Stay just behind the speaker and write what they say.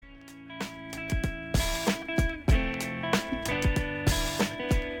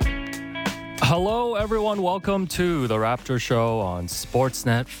Hello, everyone. Welcome to the Raptor Show on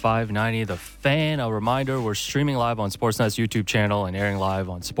Sportsnet 590, The Fan. A reminder, we're streaming live on Sportsnet's YouTube channel and airing live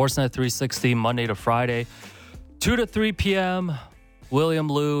on Sportsnet 360 Monday to Friday, 2 to 3 p.m. William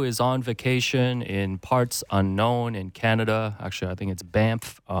Liu is on vacation in parts unknown in Canada. Actually, I think it's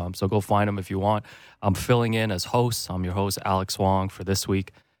Banff, so go find him if you want. I'm filling in as host. I'm your host, Alex Wong, for this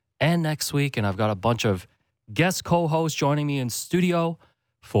week and next week, and I've got a bunch of guest co-hosts joining me in studio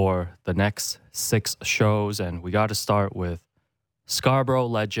for the next 6 shows, and we got to start with Scarborough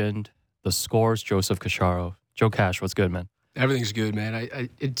legend, the Scores, Joseph Casciaro. Joe Cash, what's good, man? Everything's good, man.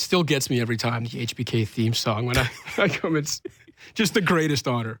 It still gets me every time, the HBK theme song. When I come, it's just the greatest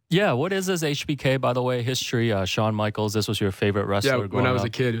honor. Yeah, what is this HBK, by the way? History, Shawn Michaels, this was your favorite wrestler growing up? Yeah, when I was a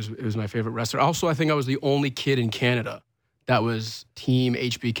kid, it was my favorite wrestler. Also, I think I was the only kid in Canada that was Team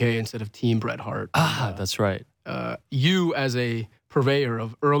HBK instead of Team Bret Hart. That's right. You, as a purveyor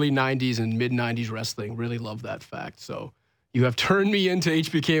of early 90s and mid-90s wrestling, really love that fact. So you have turned me into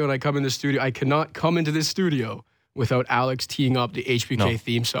HBK when I come in the studio. I cannot come into this studio without Alex teeing up the HBK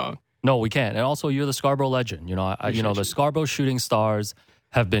theme song. No, we can't. And also, you're the Scarborough legend. The Scarborough Shooting Stars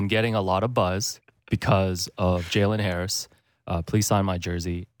have been getting a lot of buzz because of Jalen Harris, Please Sign My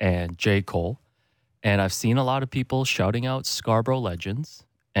Jersey, and J. Cole. And I've seen a lot of people shouting out Scarborough legends.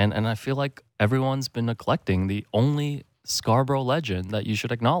 And I feel like everyone's been neglecting the only Scarborough legend that you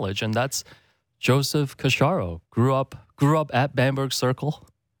should acknowledge, and that's Joseph Casciaro. Grew up at Bamberg Circle.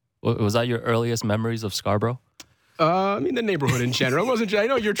 Was that your earliest memories of Scarborough? I mean, the neighborhood in general. I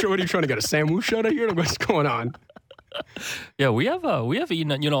know you're trying to get a Samu shout out here. What's going on? Yeah, we have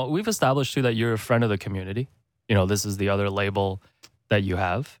we've established too that you're a friend of the community. This is the other label that you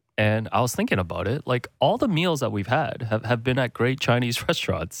have. And I was thinking about it, like all the meals that we've had have been at great Chinese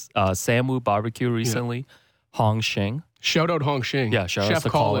restaurants. Samu Barbecue recently, Hong Shing. Shout out Hong Shing. Yeah, shout out to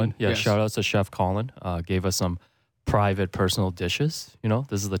Colin. Yeah, shout out to Chef Colin. Gave us some private personal dishes.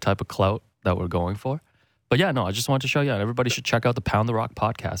 This is the type of clout that we're going for. But yeah, no, I just wanted to show you. Everybody should check out the Pound the Rock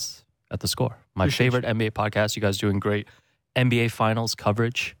podcast at The Score. My favorite NBA podcast. You guys doing great NBA Finals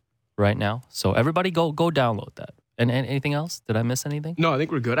coverage right now. So everybody go download that. And anything else? Did I miss anything? No, I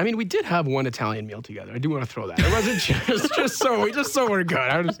think we're good. I mean, we did have one Italian meal together. I do want to throw that. It wasn't just so we're good.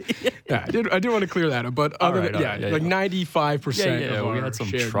 I do want to clear that up. But other than 95% of our we had some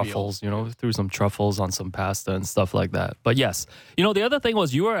shared truffles. meals. Threw some truffles on some pasta and stuff like that. But yes, the other thing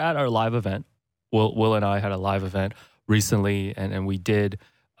was you were at our live event. Will and I had a live event recently, and we did.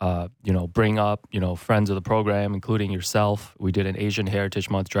 Bring up, friends of the program, including yourself. We did an Asian Heritage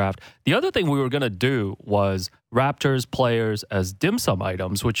Month draft. The other thing we were going to do was Raptors players as dim sum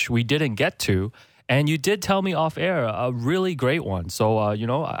items, which we didn't get to. And you did tell me off air a really great one. So,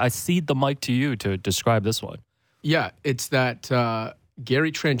 I cede the mic to you to describe this one. Yeah, it's that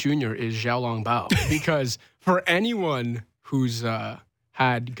Gary Trent Jr. is Xiaolong Bao. Because for anyone who's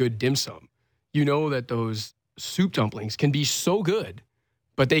had good dim sum, you know that those soup dumplings can be so good,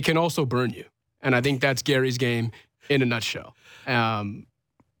 but they can also burn you. And I think that's Gary's game in a nutshell. The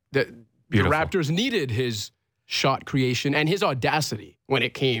Raptors needed his shot creation and his audacity when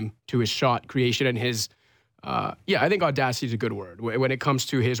it came to his shot creation and his, I think audacity is a good word, when it comes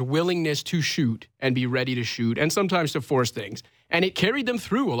to his willingness to shoot and be ready to shoot and sometimes to force things. And it carried them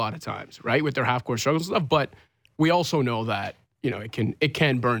through a lot of times, right, with their half-court struggles and stuff. But we also know that, it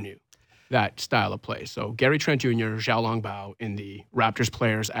can burn you, that style of play. So Gary Trent Jr., Xiaolong Bao in the Raptors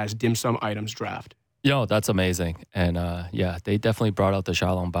players as dim sum items draft. That's amazing. And they definitely brought out the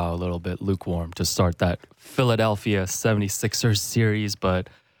Xiaolong Bao a little bit lukewarm to start that Philadelphia 76ers series. But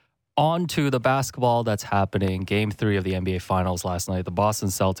on to the basketball that's happening. Game 3 of the NBA Finals last night. The Boston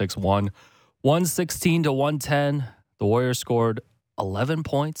Celtics won 116-110. The Warriors scored 11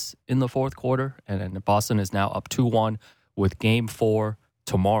 points in the fourth quarter. And Boston is now up 2-1 with Game 4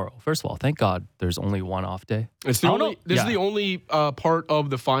 tomorrow. First of all, thank God there's only one off day. This is the only part of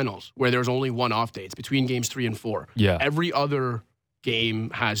the finals where there's only one off day. It's between games 3 and 4. Yeah. Every other game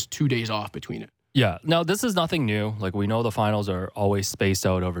has 2 days off between it. Yeah. Now, this is nothing new. Like, we know the finals are always spaced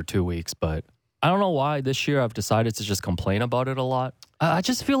out over 2 weeks, but I don't know why this year I've decided to just complain about it a lot. I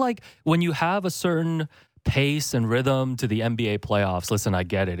just feel like when you have a certain pace and rhythm to the NBA playoffs. Listen, I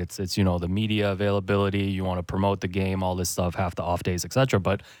get it. It's the media availability. You want to promote the game, all this stuff, half the off days, etc.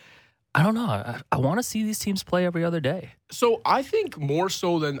 But I don't know. I want to see these teams play every other day. So I think more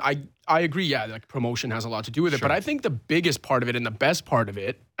so than I agree. Yeah, like promotion has a lot to do with it. Sure. But I think the biggest part of it and the best part of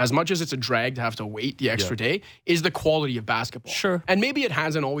it, as much as it's a drag to have to wait the extra day, is the quality of basketball. Sure. And maybe it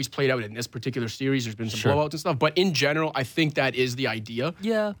hasn't always played out in this particular series. There's been some blowouts and stuff. But in general, I think that is the idea.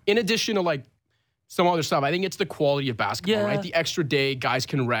 Yeah. In addition to like some other stuff. I think it's the quality of basketball, right? The extra day, guys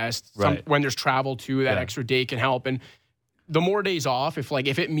can rest. When there's travel too, that extra day can help. And the more days off, if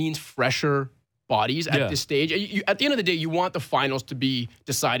it means fresher bodies at this stage, at the end of the day, you want the finals to be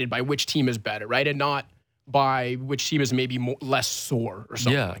decided by which team is better, right? And not by which team is maybe less sore or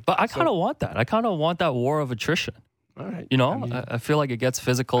something. Yeah, but I kind of want that. I kind of want that war of attrition. All right. You know, I feel like it gets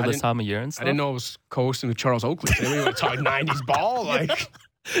physical this time of year and stuff. I didn't know it was co-hosting with Charles Oakley. Today we want to talk 90s ball.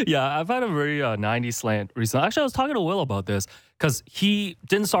 Yeah, I've had a very 90s slant recently. Actually, I was talking to Will about this because he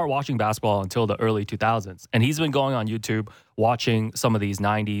didn't start watching basketball until the early 2000s. And he's been going on YouTube watching some of these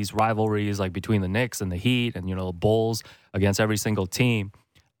 90s rivalries like between the Knicks and the Heat and, the Bulls against every single team.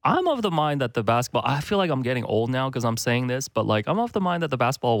 I'm of the mind that the basketball, I feel like I'm getting old now because I'm saying this, but I'm of the mind that the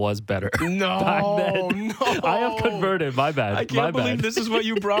basketball was better. No. I have converted. My bad. I can't believe this is what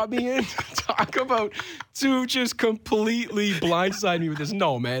you brought me in to talk about, to just completely blindside me with this.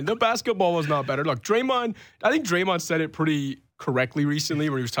 No, man, the basketball was not better. Look, I think Draymond said it pretty correctly recently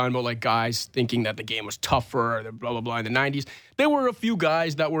where he was talking about guys thinking that the game was tougher, blah, blah, blah in the 90s. There were a few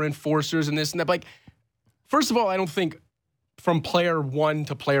guys that were enforcers and this and that. First of all, I don't think from player 1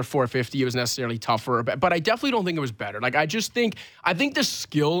 to player 450, it was necessarily tougher, but I definitely don't think it was better. I think the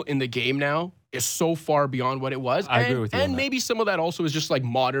skill in the game now is so far beyond what it was. I agree with you. And maybe some of that also is just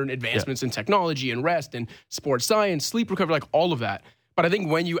modern advancements in technology and rest and sports science, sleep recovery, all of that. But I think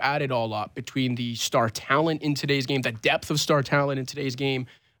when you add it all up between the star talent in today's game, the depth of star talent in today's game,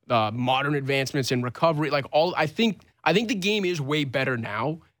 the modern advancements in recovery, I think the game is way better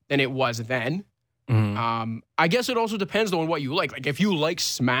now than it was then. Mm-hmm. I guess it also depends on what you like. If you like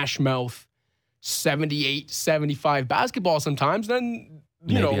smash mouth 78, 75 basketball sometimes, then,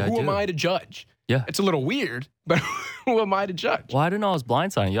 who am I to judge? Yeah. It's a little weird, but who am I to judge? Well, I didn't know I was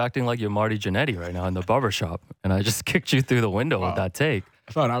blindsiding. You're acting like you're Marty Jannetty right now in the barbershop, and I just kicked you through the window with that take.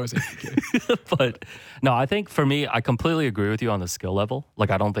 I thought I was a kid. But, no, I think for me, I completely agree with you on the skill level.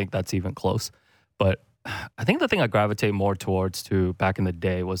 I don't think that's even close. But I think the thing I gravitate more towards back in the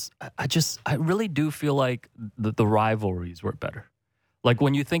day was I really do feel like the rivalries were better.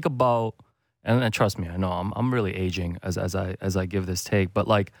 When you think about, and trust me, I know I'm really aging as I give this take, but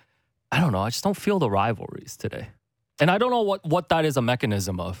I don't know, I just don't feel the rivalries today. And I don't know what that is a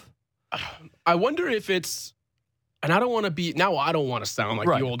mechanism of. I wonder if it's, and I don't want to sound like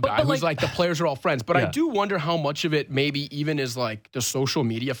the old guy who's the players are all friends. But I do wonder how much of it maybe even is the social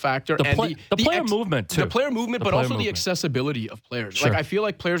media factor. The player movement, too. The player movement, but also the accessibility of players. Sure. I feel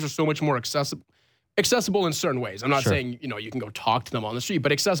like players are so much more accessible in certain ways. I'm not saying, you can go talk to them on the street,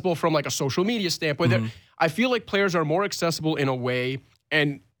 but accessible from a social media standpoint. Mm-hmm. I feel like players are more accessible in a way,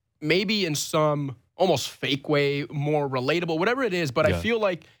 and maybe in some almost fake way, more relatable, whatever it is. But I feel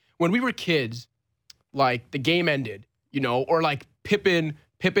like when we were kids, the game ended, or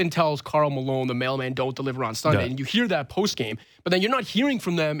Pippen tells Karl Malone, the mailman, don't deliver on Sunday. Yeah. And you hear that post-game, but then you're not hearing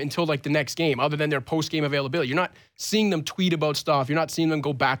from them until the next game, other than their post-game availability. You're not seeing them tweet about stuff. You're not seeing them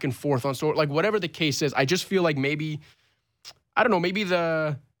go back and forth on whatever the case is. I just feel like maybe, I don't know, maybe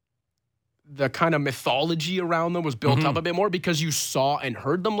the kind of mythology around them was built up a bit more because you saw and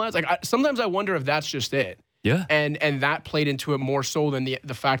heard them less. Sometimes I wonder if that's just it. Yeah. And that played into it more so than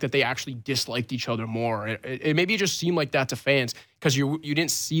the fact that they actually disliked each other more. It maybe it just seemed like that to fans because you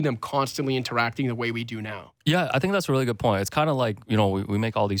didn't see them constantly interacting the way we do now. Yeah, I think that's a really good point. It's kind of like, we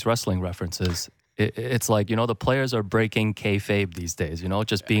make all these wrestling references. It's like, the players are breaking kayfabe these days,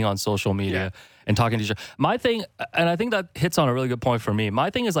 just being on social media and talking to each other. My thing, and I think that hits on a really good point for me, my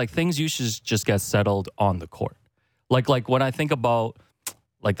thing is things you should just get settled on the court. Like when I think about,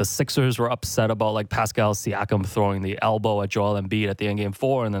 the Sixers were upset about Pascal Siakam throwing the elbow at Joel Embiid at the end of Game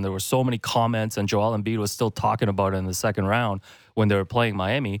 4, and then there were so many comments, and Joel Embiid was still talking about it in the second round when they were playing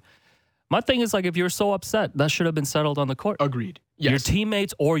Miami. My thing is if you're so upset, that should have been settled on the court. Agreed. Yes. Your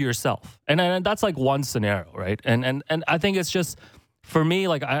teammates or yourself, and that's one scenario, right? And I think it's just for me,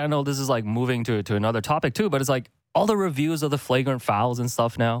 I know this is moving to another topic too, but it's all the reviews of the flagrant fouls and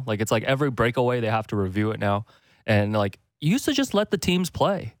stuff now. It's every breakaway they have to review it now, and you used to just let the teams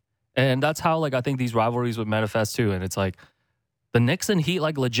play. And that's how, I think these rivalries would manifest too. And it's the Knicks and Heat,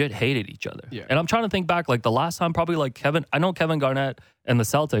 legit hated each other. Yeah. And I'm trying to think back, the last time probably, I know Kevin Garnett and the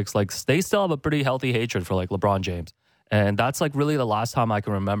Celtics, they still have a pretty healthy hatred for, LeBron James. And that's, really the last time I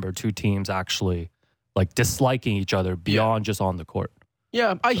can remember two teams actually, disliking each other beyond just on the court.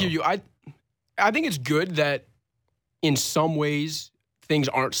 Yeah, I hear you. I think it's good that in some ways things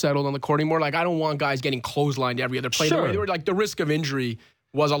aren't settled on the court anymore. I don't want guys getting clotheslined every other play. Sure. The risk of injury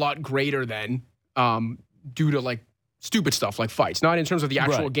was a lot greater then due to stupid stuff like fights, not in terms of the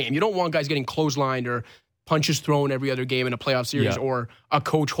actual game. You don't want guys getting clotheslined or punches thrown every other game in a playoff series, or a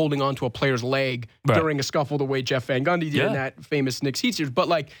coach holding on to a player's leg during a scuffle the way Jeff Van Gundy did in that famous Knicks Heat series. But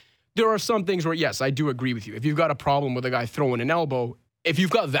like, there are some things where, yes, I do agree with you. If you've got a problem with a guy throwing an elbow, if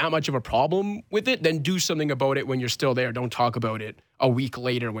you've got that much of a problem with it, then do something about it when you're still there. Don't talk about it a week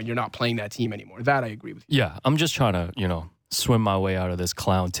later when you're not playing that team anymore. That I agree with you. Yeah, I'm just trying to, swim my way out of this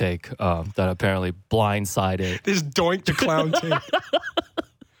clown take that apparently blindsided. This doink the clown take.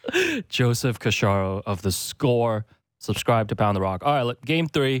 Joseph Casciaro of The Score. Subscribe to Pound the Rock. All right, Game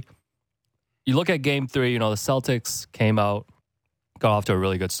 3. You look at Game 3, the Celtics came out, got off to a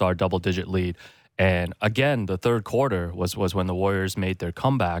really good start, double-digit lead. And again, the third quarter was when the Warriors made their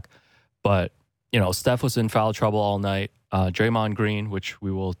comeback. But, Steph was in foul trouble all night. Draymond Green, which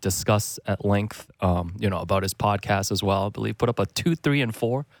we will discuss at length, about his podcast as well, I believe, put up a 2, 3, and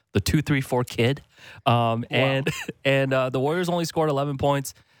 4, the 2, 3, 4 kid. Wow. And the Warriors only scored 11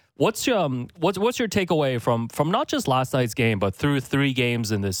 points. What's your takeaway from not just last night's game, but through 3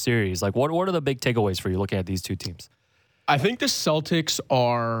 games in this series? Like, what are the big takeaways for you looking at these two teams? I think the Celtics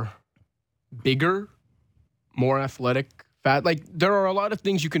are bigger, more athletic. Like, there are a lot of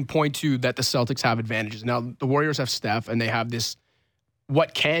things you can point to that the Celtics have advantages. Now, the Warriors have Steph, and they have this,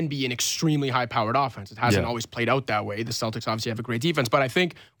 what can be an extremely high-powered offense. It hasn't always played out that way. The Celtics obviously have a great defense. But I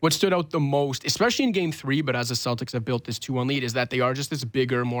think what stood out the most, especially in Game 3, but as the Celtics have built this 2-1 lead, is that they are just this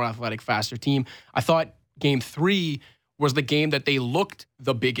bigger, more athletic, faster team. I thought Game 3 was the game that they looked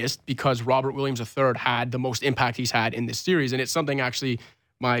the biggest because Robert Williams III had the most impact he's had in this series. And it's something actually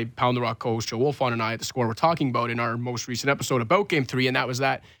my Pound the Rock co-host Joe Wolfond and I at The Score were talking about in our most recent episode about Game 3, and that was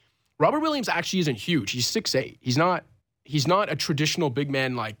that Robert Williams actually isn't huge. He's 6'8". He's not a traditional big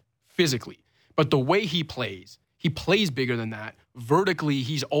man, like, physically. But the way he plays bigger than that. Vertically,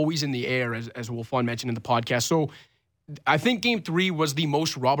 he's always in the air, as Wolfond mentioned in the podcast. So I think Game 3 was the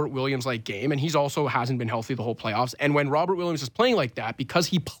most Robert Williams-like game, and he's also hasn't been healthy the whole playoffs. And when Robert Williams is playing like that, because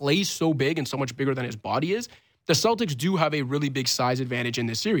he plays so big and so much bigger than his body is, the Celtics do have a really big size advantage in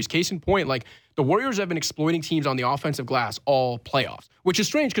this series. Case in point, like, the Warriors have been exploiting teams on the offensive glass all playoffs, which is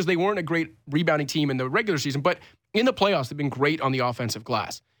strange because they weren't a great rebounding team in the regular season, but in the playoffs, they've been great on the offensive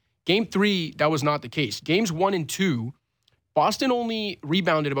glass. Game 3, that was not the case. Games 1 and 2, Boston only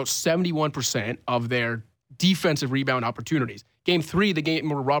rebounded about 71% of their defensive rebound opportunities. Game 3, the game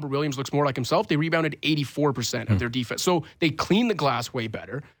where Robert Williams looks more like himself, they rebounded 84% of their defense. So they cleaned the glass way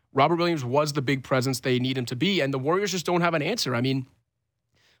better. Robert Williams was the big presence they need him to be, and the Warriors just don't have an answer. I mean,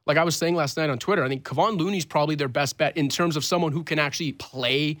 like I was saying last night on Twitter, I think Kevon Looney's probably their best bet in terms of someone who can actually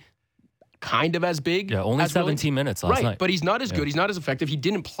play kind of as big. Yeah, only 17 minutes last night. But he's not as good. He's not as effective. He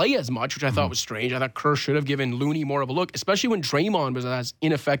didn't play as much, which I thought was strange. I thought Kerr should have given Looney more of a look, especially when Draymond was as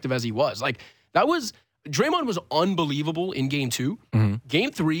ineffective as he was. Like, Draymond was unbelievable in Game 2.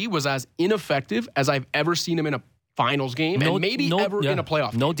 Game 3 was as ineffective as I've ever seen him in a finals game, and maybe ever in a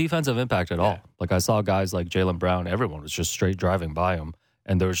playoff game. No defensive impact at all. Like, I saw guys like Jaylen Brown, everyone was just straight driving by him,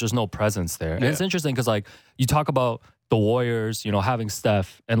 and there was just no presence there. And it's interesting because, like, you talk about the Warriors, having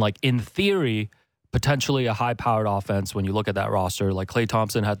Steph, and, like, in theory, potentially a high-powered offense when you look at that roster. Like, Klay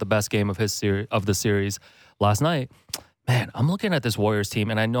Thompson had the best game of the series last night. Man, I'm looking at this Warriors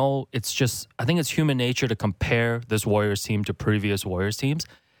team, and I know I think it's human nature to compare this Warriors team to previous Warriors teams.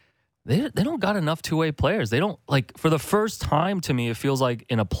 They don't got enough two-way players. They don't, like, for the first time to me, it feels like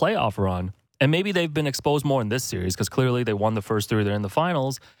in a playoff run, and maybe they've been exposed more in this series because clearly they won the first 3, they're in the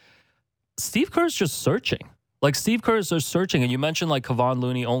finals. Steve Kerr's just searching. Like, Steve Kerr's just searching, and you mentioned, like, Kevon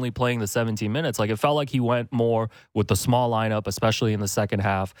Looney only playing the 17 minutes. Like, it felt like he went more with the small lineup, especially in the second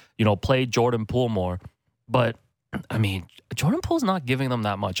half, played Jordan Poole more. But, I mean, Jordan Poole's not giving them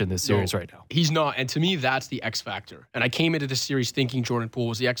that much in this series right now. He's not. And to me, that's the X factor. And I came into this series thinking Jordan Poole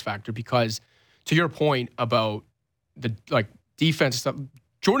was the X factor because, to your point about the, like, defense stuff,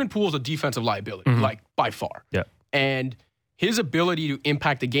 Jordan Poole is a defensive liability, like, by far. Yeah. And his ability to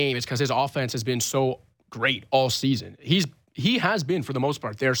impact the game is because his offense has been so great all season. He has been, for the most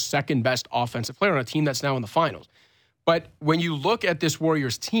part, their second best offensive player on a team that's now in the finals. But when you look at this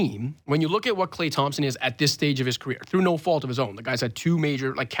Warriors team, when you look at what Klay Thompson is at this stage of his career, through no fault of his own, the guy's had 2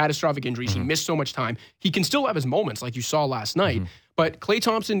 major, like, catastrophic injuries. He missed so much time. He can still have his moments, like you saw last night. But Klay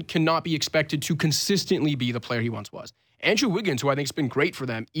Thompson cannot be expected to consistently be the player he once was. Andrew Wiggins, who I think has been great for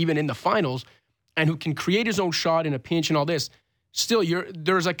them, even in the finals, and who can create his own shot in a pinch and all this, still,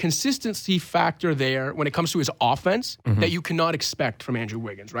 there's a consistency factor there when it comes to his offense that you cannot expect from Andrew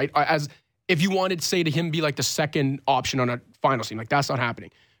Wiggins, right? As if you wanted, say, to him be like the second option on a finals team, like, that's not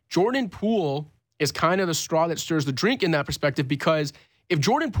happening. Jordan Poole is kind of the straw that stirs the drink in that perspective because if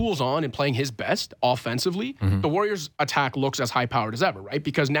Jordan Poole's on and playing his best offensively, the Warriors' attack looks as high-powered as ever, right?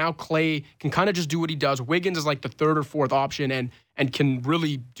 Because now Clay can kind of just do what he does. Wiggins is like the third or fourth option and can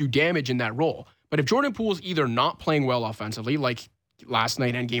really do damage in that role. But if Jordan Poole's either not playing well offensively, like last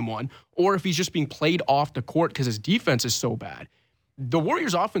night and game one, or if he's just being played off the court because his defense is so bad, the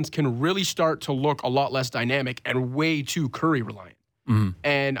Warriors' offense can really start to look a lot less dynamic and way too Curry-reliant.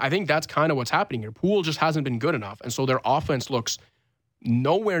 And I think that's kind of what's happening here. Poole just hasn't been good enough, and so their offense looks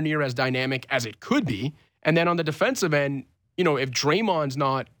nowhere near as dynamic as it could be. And then on the defensive end, if Draymond's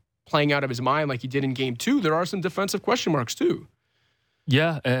not playing out of his mind like he did in game two, there are some defensive question marks too.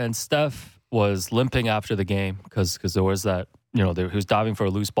 Yeah, and Steph was limping after the game because there was that, he was diving for a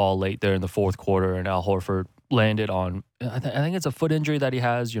loose ball late there in the fourth quarter, and Al Horford landed on, I think it's a foot injury that he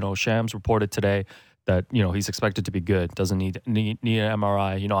has. Shams reported today that, he's expected to be good, doesn't need an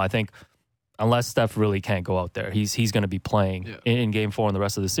MRI. I think unless Steph really can't go out there, he's going to be playing in game 4 in the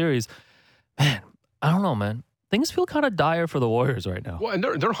rest of the series. Man, I don't know, man. Things feel kind of dire for the Warriors right now. Well, and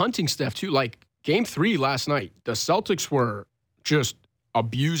they're hunting Steph too. Like game 3 last night, the Celtics were just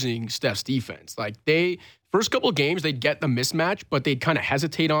abusing Steph's defense. Like first couple of games, they'd get the mismatch, but they'd kind of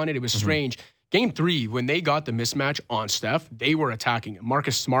hesitate on it. It was strange. Game 3, when they got the mismatch on Steph, they were attacking him.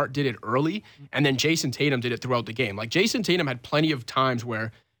 Marcus Smart did it early, and then Jason Tatum did it throughout the game. Like Jason Tatum had plenty of times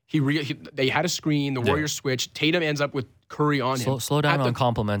where they had a screen, the Warriors switch, Tatum ends up with Curry on him. Slow down on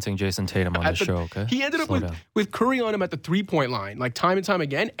complimenting Jason Tatum on this show, okay? He ended up with Curry on him at the three-point line, like time and time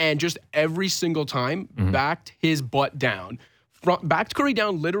again, and just every single time backed his butt down. Backed Curry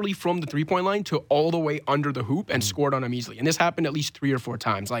down literally from the three-point line to all the way under the hoop and scored on him easily. And this happened at least 3 or 4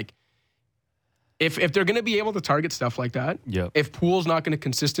 times. Like, if they're going to be able to target stuff like that, if Poole's not going to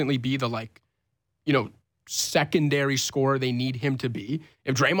consistently be the, secondary scorer they need him to be,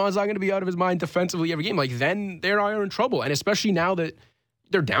 if Draymond's not going to be out of his mind defensively every game, then they're in trouble. And especially now that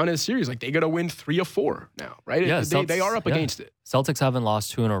they're down in a series, they got to win 3 of 4 now, right? Yeah, they are up against it. Celtics haven't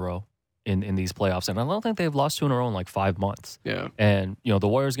lost 2 in a row in these playoffs, and I don't think they've lost 2 in a row in 5 months. Yeah. And, the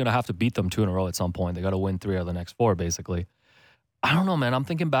Warriors going to have to beat them 2 in a row at some point. They got to win 3 out of the next 4, basically. I don't know, man. I'm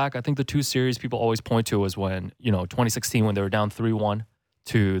thinking back. I think the 2 series people always point to was when, 2016, when they were down 3-1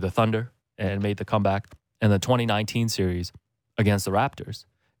 to the Thunder and made the comeback, and the 2019 series against the Raptors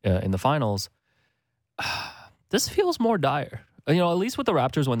in the finals. This feels more dire. At least with the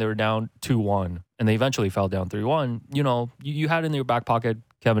Raptors when they were down 2-1 and they eventually fell down 3-1, you had in your back pocket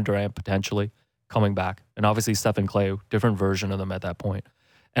Kevin Durant potentially coming back. And obviously Stephen Clay, different version of them at that point.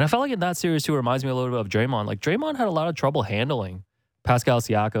 And I felt like in that series too, it reminds me a little bit of Draymond. Like Draymond had a lot of trouble handling Pascal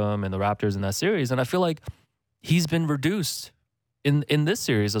Siakam and the Raptors in that series. And I feel like he's been reduced in this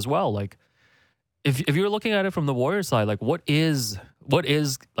series as well. Like if you're looking at it from the Warriors side, what is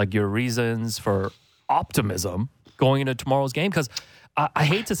your reasons for optimism going into tomorrow's game? Because I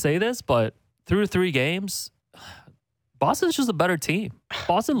hate to say this, but through 3 games, Boston's just a better team.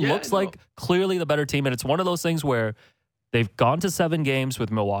 Boston looks like clearly the better team, and it's one of those things where they've gone to 7 games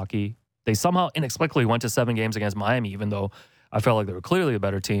with Milwaukee. They somehow inexplicably went to 7 games against Miami, even though I felt like they were clearly a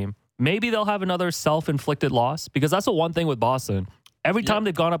better team. Maybe they'll have another self-inflicted loss, because that's the one thing with Boston. Every time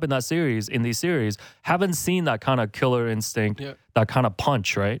they've gone up in these series, haven't seen that kind of killer instinct, that kind of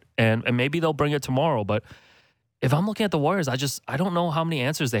punch, right? And maybe they'll bring it tomorrow. But if I'm looking at the Warriors, I don't know how many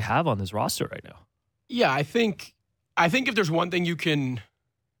answers they have on this roster right now. Yeah, I think if there's one thing you can,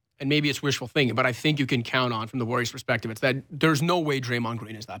 and maybe it's wishful thinking, but I think you can count on from the Warriors' perspective, it's that there's no way Draymond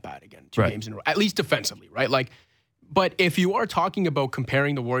Green is that bad again, 2 games in a row, at least defensively, right? But if you are talking about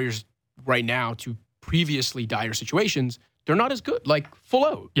comparing the Warriors right now to previously dire situations, they're not as good, full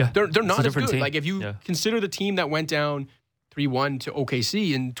out. Yeah, they're not as good. Team. If you consider the team that went down 3-1 to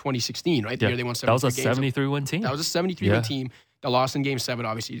OKC in 2016, right? The year they won 73 games. That was a 73-win team. That was a 73-win team that lost in Game 7,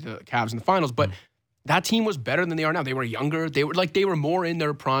 obviously, to the Cavs in the finals. But that team was better than they are now. They were younger. They were more in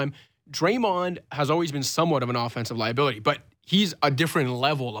their prime. Draymond has always been somewhat of an offensive liability, but he's a different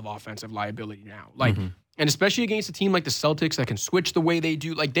level of offensive liability now. And especially against a team like the Celtics that can switch the way they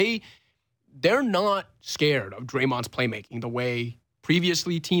do. They're not scared of Draymond's playmaking the way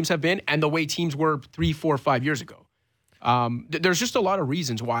previously teams have been and the way teams were 3, 4, 5 years ago. There's just a lot of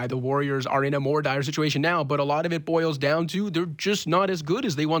reasons why the Warriors are in a more dire situation now, but a lot of it boils down to they're just not as good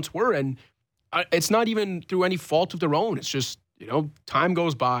as they once were. And it's not even through any fault of their own. It's just, time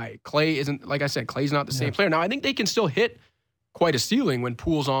goes by. Clay isn't, like I said, Clay's not the same player. Now, I think they can still hit quite a ceiling when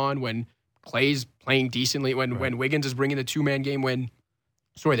Poole's on, when Clay's playing decently, when Wiggins is bringing the 2-man game,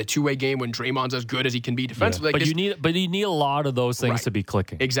 the 2-way game when Draymond's as good as he can be defensively. Yeah. But you need a lot of those things to be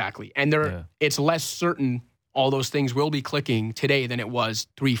clicking. Exactly. And it's less certain all those things will be clicking today than it was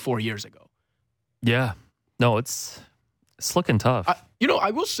 3-4 years ago. Yeah. No, it's It's looking tough.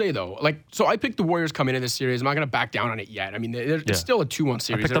 I will say, though, so I picked the Warriors coming into this series. I'm not going to back down on it yet. I mean, it's still a 2-1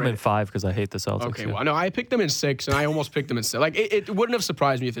 series. I picked them in 5 because I hate the Celtics. Okay, well, no, I picked them in 6, and I almost picked them in 7. It wouldn't have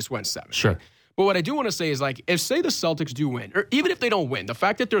surprised me if this went 7. Sure. Right? But what I do want to say is, if, say, the Celtics do win, or even if they don't win, the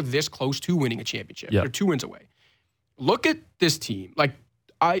fact that they're this close to winning a championship, they're 2 wins away. Look at this team.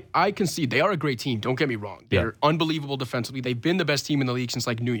 I concede they are a great team. Don't get me wrong. They're unbelievable defensively. They've been the best team in the league since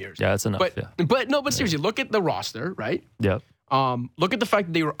New Year's. Yeah, that's enough. But seriously, look at the roster, right? Yeah. Look at the fact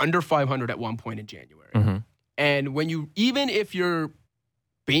that they were under 500 at one point in January. Mm-hmm. And even if you're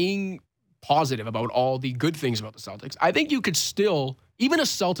being positive about all the good things about the Celtics, I think you could still, even a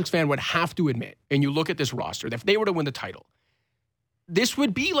Celtics fan would have to admit, and you look at this roster, that if they were to win the title, this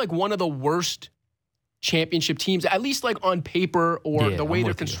would be one of the worst championship teams, at least on paper or the way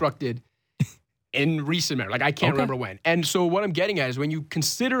they're constructed in recent memory. I can't remember when. And so what I'm getting at is when you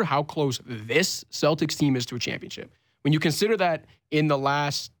consider how close this Celtics team is to a championship, when you consider that in the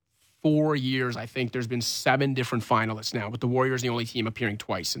last 4 years, I think there's been 7 different finalists now, but the Warriors the only team appearing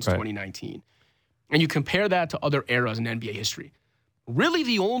twice since 2019. And you compare that to other eras in NBA history. Really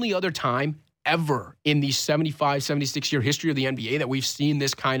the only other time ever in the 75, 76-year history of the NBA that we've seen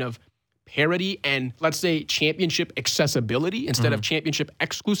this kind of parity and, let's say, championship accessibility instead of championship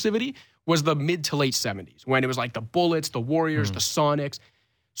exclusivity was the mid to late 70s, when it was the Bullets, the Warriors, the Sonics.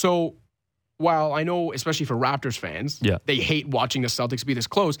 So while I know, especially for Raptors fans, they hate watching the Celtics be this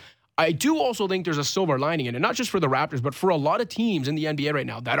close, I do also think there's a silver lining in it, not just for the Raptors, but for a lot of teams in the NBA right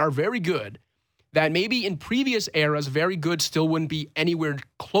now that are very good, that maybe in previous eras, very good still wouldn't be anywhere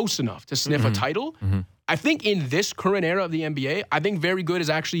close enough to sniff a title. I think in this current era of the NBA, I think very good is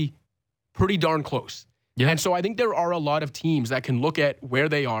actually pretty darn close. Yeah. And so I think there are a lot of teams that can look at where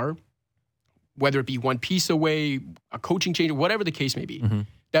they are, whether it be one piece away, a coaching change, whatever the case may be,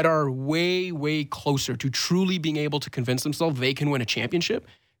 that are way, way closer to truly being able to convince themselves they can win a championship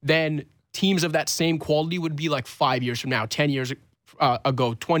than teams of that same quality would be 5 years from now, 10 years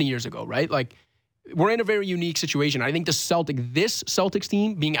ago, 20 years ago, right? We're in a very unique situation. I think this Celtics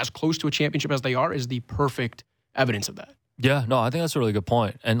team being as close to a championship as they are is the perfect evidence of that. Yeah, no, I think that's a really good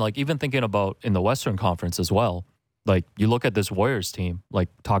point. And even thinking about in the Western Conference as well, you look at this Warriors team,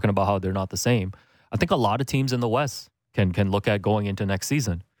 talking about how they're not the same. I think a lot of teams in the West can look at going into next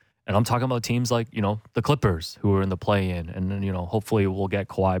season. And I'm talking about teams the Clippers, who are in the play-in. And then, hopefully we'll get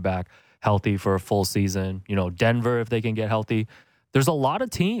Kawhi back healthy for a full season. Denver, if they can get healthy. There's a lot of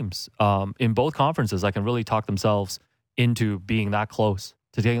teams in both conferences that can really talk themselves into being that close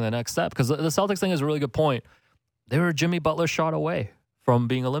to taking the next step. Because the Celtics thing is a really good point. They were a Jimmy Butler shot away from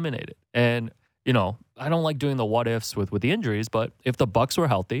being eliminated. And, I don't like doing the what ifs with the injuries, but if the Bucks were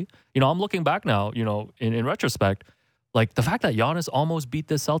healthy, I'm looking back now, in retrospect, the fact that Giannis almost beat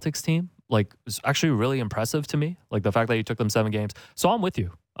this Celtics team, is actually really impressive to me. The fact that he took them 7 games. So I'm with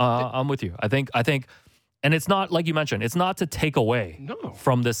you. I'm with you. I think, and it's not, like you mentioned, it's not to take away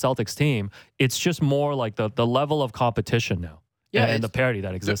from this Celtics team. It's just more the level of competition now. Yeah, and the parity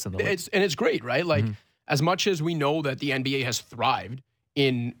that exists in the league. It's great, right? As much as we know that the NBA has thrived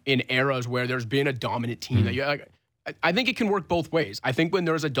in eras where there's been a dominant team, I think it can work both ways. I think when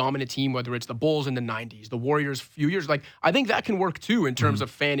there's a dominant team, whether it's the Bulls in the 90s, the Warriors a few years, I think that can work too in terms of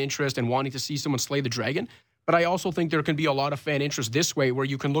fan interest and wanting to see someone slay the dragon. But I also think there can be a lot of fan interest this way where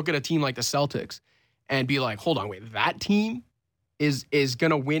you can look at a team like the Celtics and be like, hold on, wait, that team is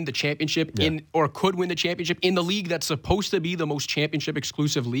going to win the championship or could win the championship in the league that's supposed to be the most championship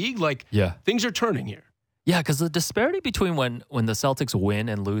exclusive league. Things are turning here. Yeah, because the disparity between when the Celtics win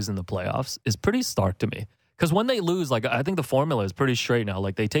and lose in the playoffs is pretty stark to me. Because when they lose, I think the formula is pretty straight now.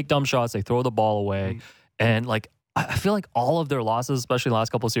 They take dumb shots, they throw the ball away. And, I feel like all of their losses, especially the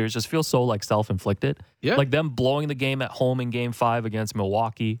last couple of series, just feel so, self-inflicted. Yeah. Them blowing the game at home in Game 5 against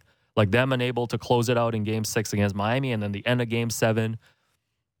Milwaukee. Them unable to close it out in Game 6 against Miami. And then the end of Game 7.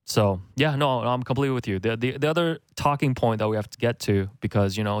 So, yeah, no, I'm completely with you. The other talking point that we have to get to,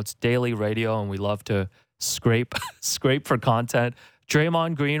 because, it's daily radio and we love to scrape for content.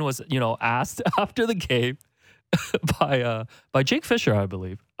 Draymond Green was, asked after the game by Jake Fisher, I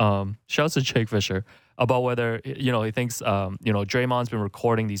believe. Shouts to Jake Fisher about whether, he thinks, Draymond's been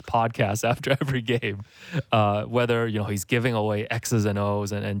recording these podcasts after every game, whether, he's giving away X's and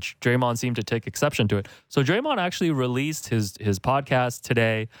O's, and Draymond seemed to take exception to it. So Draymond actually released his podcast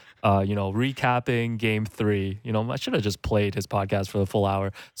today, recapping Game 3. I should have just played his podcast for the full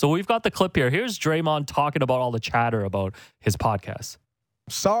hour. So we've got the clip here. Here's Draymond talking about all the chatter about his podcast.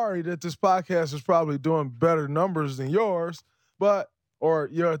 Sorry that this podcast is probably doing better numbers than yours, or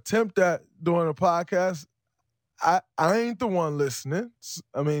your attempt at doing a podcast, I ain't the one listening.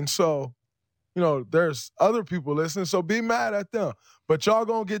 So there's other people listening, so be mad at them. But y'all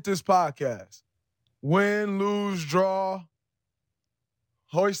gonna get this podcast. Win, lose, draw,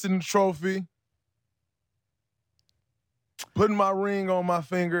 hoisting the trophy, putting my ring on my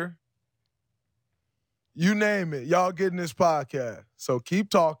finger. You name it. Y'all getting this podcast. So keep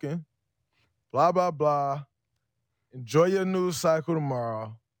talking. Blah, blah, blah. Enjoy your news cycle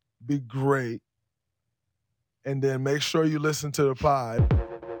tomorrow. Be great. And then make sure you listen to the pod.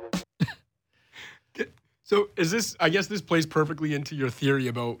 So I guess this plays perfectly into your theory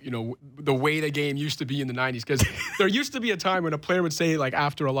about, the way the game used to be in the 90s. Because there used to be a time when a player would say, like,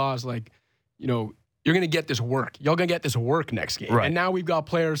 after a loss, like, you're going to get this work. Y'all going to get this work next game. Right. And now we've got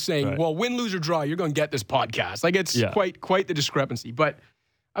players saying, well, win, lose, or draw, you're going to get this podcast. Like, it's quite the discrepancy. But,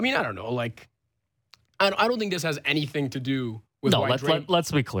 I mean, I don't know. Like, I don't think this has anything to do with No,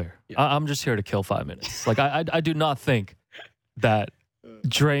 let's be clear. Yeah. I'm just here to kill 5 minutes. Like, I do not think that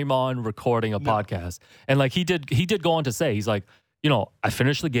Draymond recording a podcast. And, like, he did go on to say, he's like, I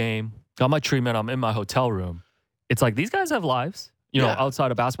finished the game, got my treatment, I'm in my hotel room. It's like, these guys have lives.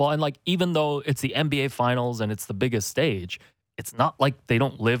 Outside of basketball. And, like, even though it's the NBA Finals and it's the biggest stage, it's not like they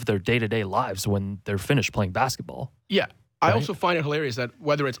don't live their day-to-day lives when they're finished playing basketball. Yeah. Right? I also find it hilarious that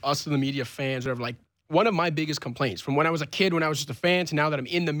whether it's us in the media, fans, or like, one of my biggest complaints from when I was a kid, when I was just a fan, to now that I'm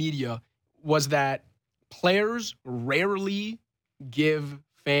in the media, was that players rarely give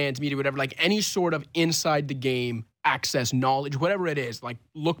fans, media, whatever, like any sort of inside the game access, knowledge, whatever it is, like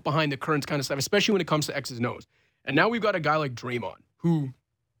look behind the curtains kind of stuff, especially when it comes to X's and O's. And now we've got a guy like Draymond, who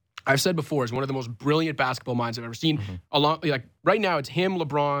I've said before is one of the most brilliant basketball minds I've ever seen. Like right now, it's him,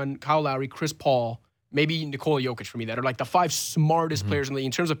 LeBron, Kyle Lowry, Chris Paul, maybe Nikola Jokic for me, that are like the 5 smartest players in the league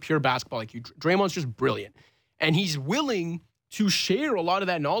in terms of pure basketball. Like Draymond's just brilliant, and he's willing to share a lot of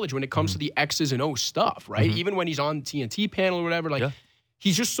that knowledge when it comes to the X's and O's stuff, right? Even when he's on TNT panel or whatever, like. Yeah.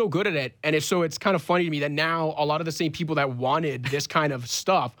 He's just so good at it. And it's kind of funny to me that now a lot of the same people that wanted this kind of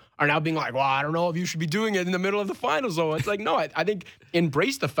stuff are now being like, well, I don't know if you should be doing it in the middle of the finals. So it's like, no, I think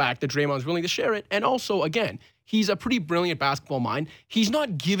embrace the fact that Draymond's willing to share it. And also, again, he's a pretty brilliant basketball mind. He's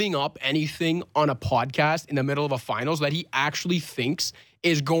not giving up anything on a podcast in the middle of a finals that he actually thinks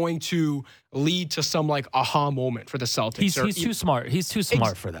is going to lead to some like aha moment for the Celtics. He's too smart. He's too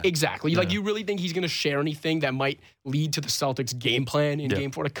smart for that. Exactly. Yeah. Like, you really think he's going to share anything that might lead to the Celtics game plan in Game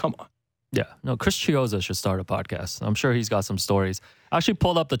 4? Come on. Yeah. No, Chris Chioza should start a podcast. I'm sure he's got some stories. I actually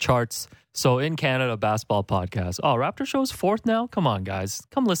pulled up the charts. So in Canada, basketball podcast. Oh, Raptor Show's 4th now? Come on, guys.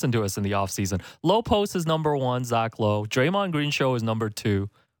 Come listen to us in the offseason. Low Post is number 1, Zach Lowe. Draymond Green Show is number 2.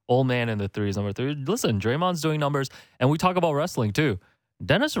 Old Man in the 3 is number 3. Listen, Draymond's doing numbers. And we talk about wrestling, too.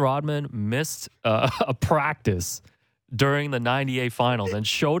 Dennis Rodman missed a practice during the 98 finals and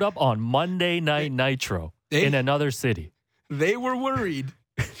showed up on Monday Night Nitro in another city. They were worried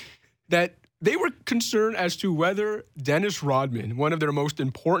that they were concerned as to whether Dennis Rodman, one of their most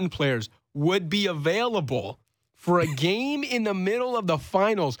important players, would be available for a game in the middle of the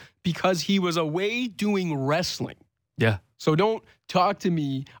finals because he was away doing wrestling. Yeah. So don't talk to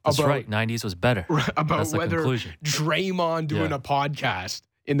me That's about... right. 90s was better. About whether Draymond doing a podcast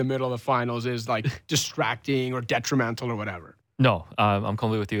in the middle of the finals is like distracting or detrimental or whatever. No, I'm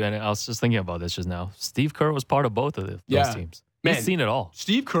completely with you. And I was just thinking about this just now. Steve Kerr was part of both of those teams. Man, he's seen it all.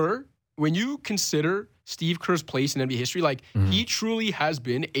 Steve Kerr, when you consider Steve Kerr's place in NBA history, like he truly has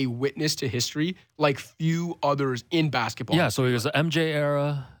been a witness to history like few others in basketball. Yeah, so he was the MJ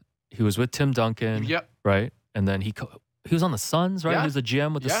era. He was with Tim Duncan, right? And then he was on the Suns, right? Yeah. He was the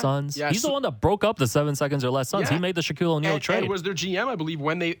GM with the Suns. Yeah. He's the one that broke up the 7 seconds or less Suns. Yeah. He made the Shaquille O'Neal trade. And was their GM, I believe,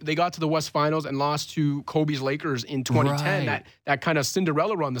 when they got to the West Finals and lost to Kobe's Lakers in 2010. Right. That kind of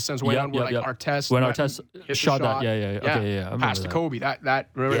Cinderella run the Suns went on where Artest... When Artest shot that. Yeah. Okay, yeah. Pass to Kobe. That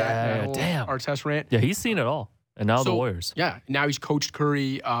whole Artest rant? Yeah, he's seen it all. And now the Warriors. Yeah. Now he's coached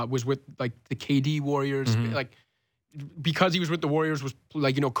Curry, was with like the KD Warriors. Like, because he was with the Warriors, was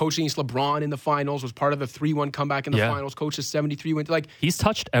like, coaching against LeBron in the finals, was part of the 3-1 comeback in the finals, coached the 73 win. Like, he's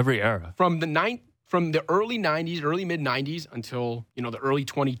touched every era. From the early 90s, early mid 90s until, the early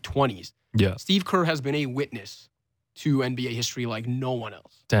 2020s. Yeah. Steve Kerr has been a witness to NBA history like no one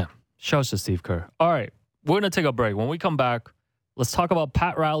else. Damn. Shouts to Steve Kerr. All right. We're going to take a break. When we come back, let's talk about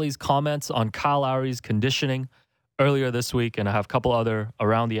Pat Riley's comments on Kyle Lowry's conditioning earlier this week, and I have a couple other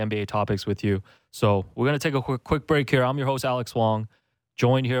around the NBA topics with you. So we're going to take a quick break here. I'm your host, Alex Wong,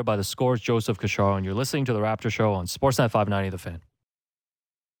 joined here by the Score's Joseph Casciaro, and you're listening to The Raptor Show on Sportsnet 590 The Fan.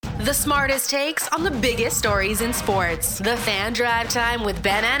 The smartest takes on the biggest stories in sports. The Fan Drive Time with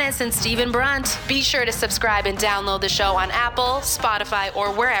Ben Ennis and Stephen Brunt. Be sure to subscribe and download the show on Apple, Spotify,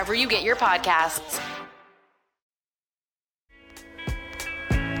 or wherever you get your podcasts.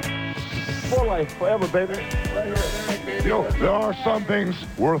 for life, forever, baby. Right here. You know, there are some things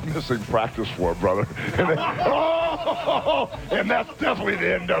worth missing practice for, brother. And that's definitely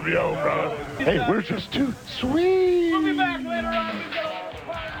the NWO, brother. Hey, we're just too sweet. We'll be back later on.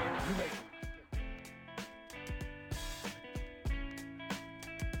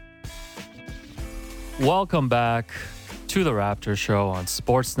 Welcome back to the Raptor Show on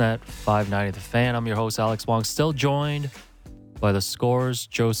Sportsnet 590 The Fan. I'm your host, Alex Wong, still joined by the Scores,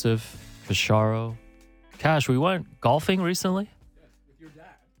 Joseph, Casciaro. Cash, we went golfing recently? With your dad.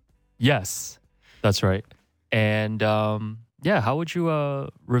 Yes, that's right. And how would you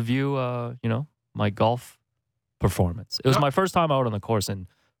review, my golf performance? It was my first time out on the course in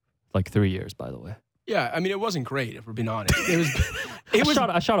like 3 years, by the way. Yeah, I mean, it wasn't great, if we're being honest.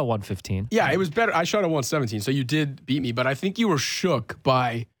 I shot a 115. Yeah, it was better. I shot a 117, so you did beat me. But I think you were shook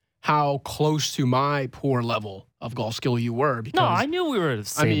by how close to my poor level of golf skill you were. Because, no, I knew we were at the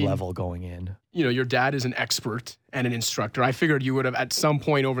same level going in. You know, your dad is an expert and an instructor. I figured you would have, at some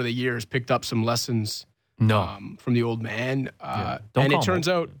point over the years, picked up some lessons from the old man. And it turns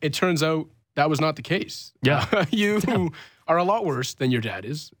out that was not the case. Yeah. You are a lot worse than your dad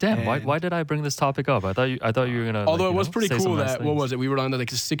is. Damn, why did I bring this topic up? I thought you were gonna. Although it was pretty cool that what was it? We were on the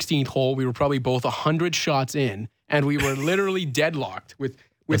 16th hole. We were probably both 100 shots in, and we were literally deadlocked with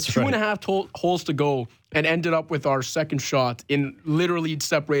two and a half holes to go, and ended up with our second shot in literally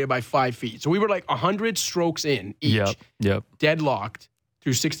separated by 5 feet. So we were like 100 strokes in each. Yep. Deadlocked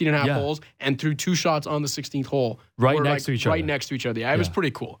through 16 and a half holes and through 2 shots on the 16th hole. Right next to each other. Right next to each other. Yeah, it was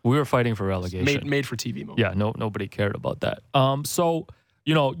pretty cool. We were fighting for relegation. Made for TV moment. Yeah, nobody cared about that. So,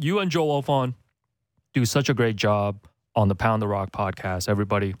 you and Joe Olfon do such a great job on the Pound the Rock podcast.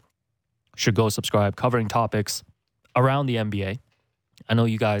 Everybody should go subscribe, covering topics around the NBA. I know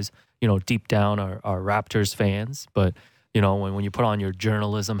you guys, deep down are Raptors fans, but, when you put on your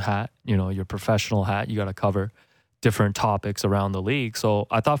journalism hat, your professional hat, you got to cover different topics around the league. So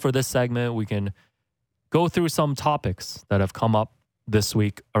I thought for this segment, we can go through some topics that have come up this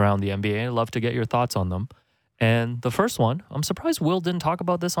week around the NBA. I'd love to get your thoughts on them. And the first one, I'm surprised Will didn't talk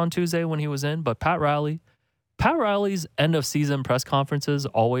about this on Tuesday when he was in, but Pat Riley's end of season press conferences,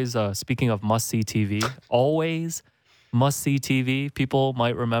 always, speaking of must-see TV, always must-see TV. People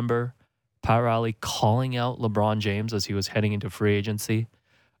might remember Pat Riley calling out LeBron James as he was heading into free agency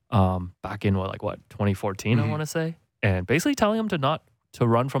back in 2014, I want to say, and basically telling him to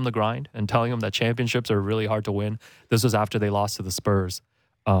run from the grind and telling him that championships are really hard to win. This was after they lost to the Spurs,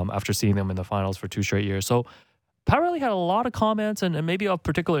 after seeing them in the finals for 2 straight years. So Pat Riley had a lot of comments and maybe of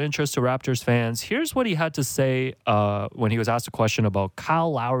particular interest to Raptors fans. Here's what he had to say when he was asked a question about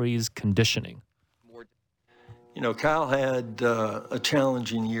Kyle Lowry's conditioning. Kyle had a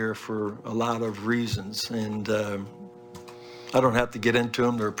challenging year for a lot of reasons, and I don't have to get into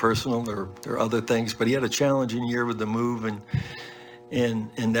them. They're personal. They're other things, but he had a challenging year with the move and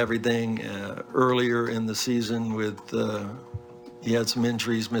everything. Earlier in the season, he had some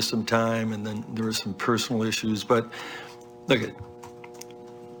injuries, missed some time, and then there were some personal issues. But look,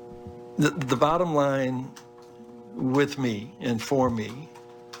 the bottom line with me and for me,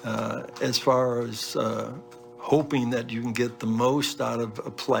 as far as hoping that you can get the most out of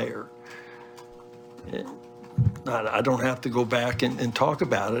a player, I don't have to go back and talk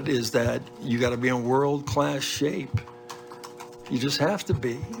about it, is that you got to be in world-class shape. You just have to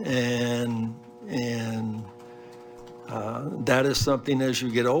be. And that is something, as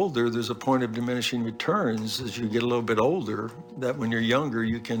you get older, there's a point of diminishing returns as you get a little bit older, that when you're younger,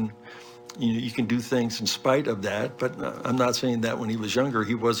 you can do things in spite of that. But I'm not saying that when he was younger,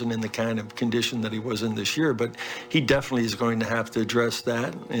 he wasn't in the kind of condition that he was in this year, but he definitely is going to have to address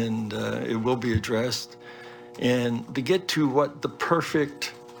that, and it will be addressed. And to get to what the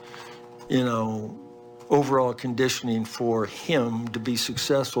perfect, overall conditioning for him to be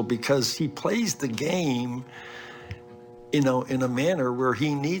successful, because he plays the game, in a manner where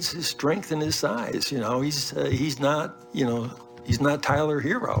he needs his strength and his size. He's not, he's not Tyler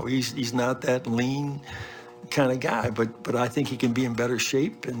Hero. He's not that lean kind of guy, but I think he can be in better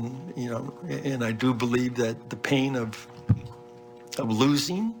shape. And, and I do believe that the pain of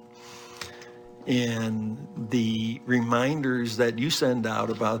losing and the reminders that you send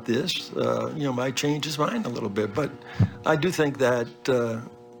out about this, might change his mind a little bit. But I do think that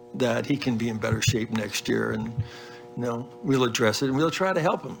he can be in better shape next year, and we'll address it and we'll try to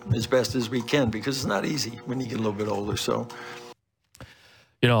help him as best as we can, because it's not easy when you get a little bit older. So,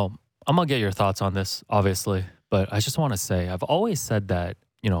 I'm gonna get your thoughts on this, obviously, but I just want to say I've always said that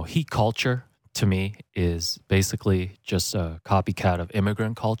Heat culture to me is basically just a copycat of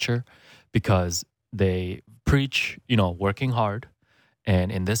immigrant culture, because they preach, working hard,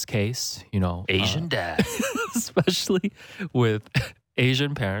 And in this case, Asian dad. especially with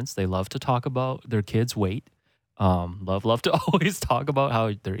Asian parents, they love to talk about their kids' weight. Love to always talk about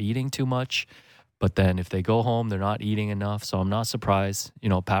how they're eating too much. But then if they go home, they're not eating enough. So I'm not surprised,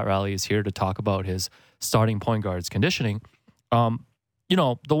 Pat Riley is here to talk about his starting point guard's conditioning. The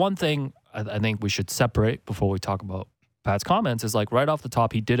one thing I think we should separate before we talk about Pat's comments is like right off the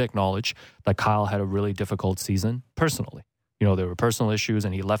top, he did acknowledge that Kyle had a really difficult season personally. There were personal issues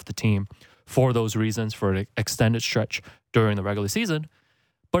and he left the team for those reasons for an extended stretch during the regular season.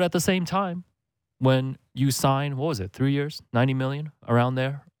 But at the same time, when you sign, 3 years, $90 million around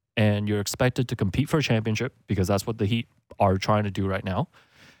there, and you're expected to compete for a championship because that's what the Heat are trying to do right now,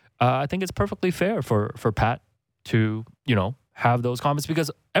 I think it's perfectly fair for Pat to, have those comments because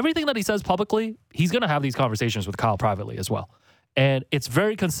everything that he says publicly, he's going to have these conversations with Kyle privately as well. And it's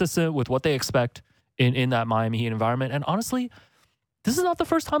very consistent with what they expect in that Miami Heat environment. And honestly, this is not the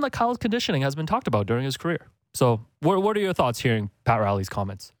first time that Kyle's conditioning has been talked about during his career. So what are your thoughts hearing Pat Riley's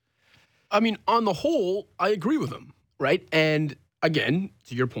comments? I mean, on the whole, I agree with him, right? And again,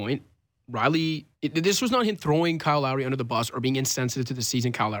 to your point, Riley, this was not him throwing Kyle Lowry under the bus or being insensitive to the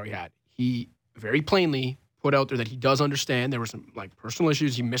season Kyle Lowry had. He very plainly put out there that he does understand there were some personal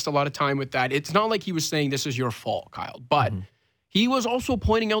issues. He missed a lot of time with that. It's not like he was saying this is your fault, Kyle. But he was also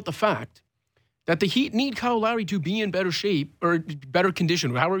pointing out the fact that the Heat need Kyle Lowry to be in better shape or better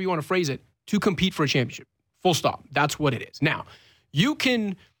condition, however you want to phrase it, to compete for a championship. Full stop. That's what it is. Now,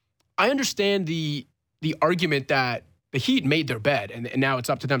 I understand the argument that the Heat made their bed and now it's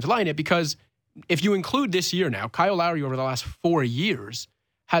up to them to line it because if you include this year now, Kyle Lowry over the last 4 years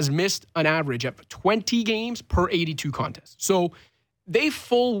has missed an average of 20 games per 82 contests. So they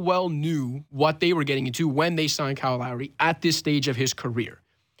full well knew what they were getting into when they signed Kyle Lowry at this stage of his career.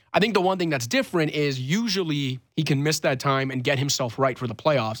 I think the one thing that's different is usually he can miss that time and get himself right for the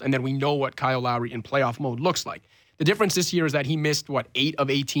playoffs, and then we know what Kyle Lowry in playoff mode looks like. The difference this year is that he missed, 8 of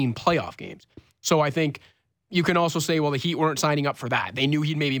 18 playoff games. So I think you can also say, well, the Heat weren't signing up for that. They knew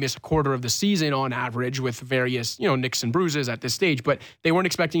he'd maybe miss a quarter of the season on average with various, nicks and bruises at this stage, but they weren't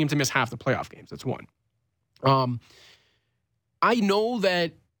expecting him to miss half the playoff games. That's one. I know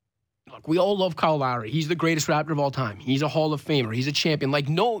that, look, we all love Kyle Lowry. He's the greatest Raptor of all time. He's a Hall of Famer. He's a champion.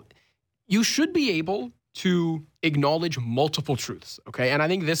 You should be able to acknowledge multiple truths, okay? And I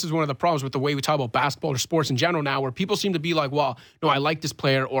think this is one of the problems with the way we talk about basketball or sports in general now, where people seem to be like, well, no, I like this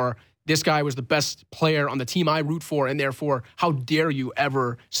player, or this guy was the best player on the team I root for, and therefore, how dare you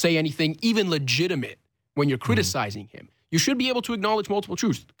ever say anything even legitimate when you're criticizing him? You should be able to acknowledge multiple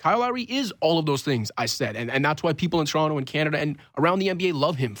truths. Kyle Lowry is all of those things I said, and that's why people in Toronto and Canada and around the NBA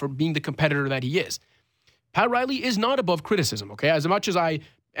love him for being the competitor that he is. Pat Riley is not above criticism, okay? As much as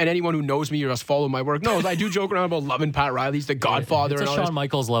and anyone who knows me or has followed my work knows, I do joke around about loving Pat Riley. He's the godfather. It's a Shawn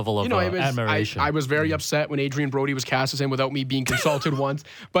Michaels level of admiration. I was very upset when Adrian Brody was cast as him without me being consulted once.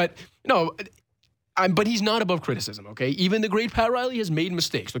 But, but he's not above criticism, okay? Even the great Pat Riley has made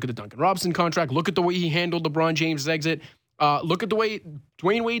mistakes. Look at the Duncan Robinson contract. Look at the way he handled LeBron James' exit. Look at the way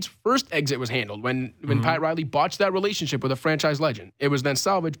Dwayne Wade's first exit was handled when Pat Riley botched that relationship with a franchise legend. It was then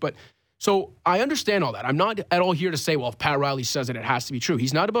salvaged, but so I understand all that. I'm not at all here to say, well, if Pat Riley says it has to be true.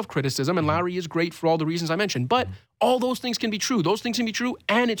 He's not above criticism, and Lowry is great for all the reasons I mentioned. But all those things can be true. Those things can be true,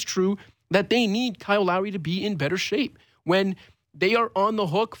 and it's true that they need Kyle Lowry to be in better shape. When they are on the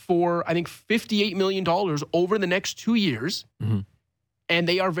hook for, I think, $58 million over the next 2 years, and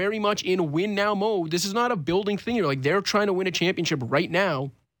they are very much in win-now mode. This is not a building thing. They're trying to win a championship right now.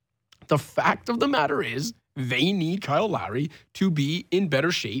 The fact of the matter is, they need Kyle Lowry to be in better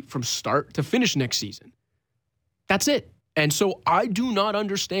shape from start to finish next season. That's it. And so I do not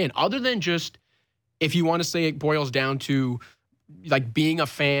understand, other than just, if you want to say it boils down to being a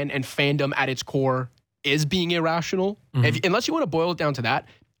fan and fandom at its core is being irrational. Unless you want to boil it down to that,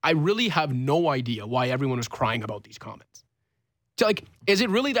 I really have no idea why everyone was crying about these comments. So, is it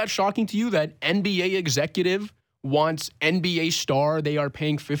really that shocking to you that NBA executive wants NBA star they are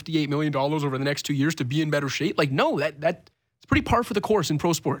paying $58 million over the next 2 years to be in better shape? No, that's pretty par for the course in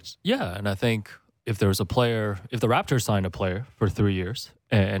pro sports. Yeah, and I think if the Raptors signed a player for 3 years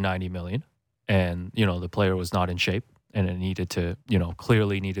and $90 million, and the player was not in shape and it needed to,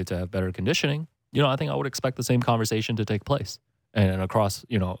 clearly needed to have better conditioning, I think I would expect the same conversation to take place and across,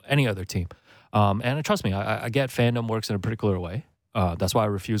 any other team. And trust me, I get fandom works in a particular way. That's why I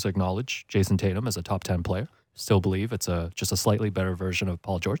refuse to acknowledge Jason Tatum as a top 10 player. Still believe it's just a slightly better version of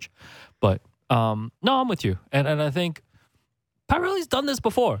Paul George. But no, I'm with you. And I think Pat Riley's done this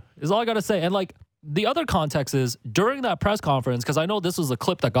before, is all I got to say. And the other context is during that press conference, because I know this was a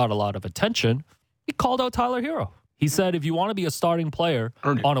clip that got a lot of attention, he called out Tyler Hero. He said if you want to be a starting player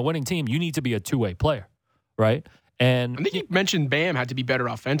on a winning team, you need to be a two-way player, right? And I think you mentioned Bam had to be better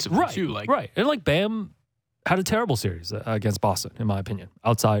offensively too. Right. And like Bam had a terrible series against Boston, in my opinion,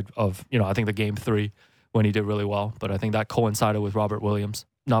 outside of, I think the game 3 when he did really well. But I think that coincided with Robert Williams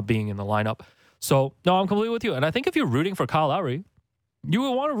not being in the lineup. So, no, I'm completely with you. And I think if you're rooting for Kyle Lowry, you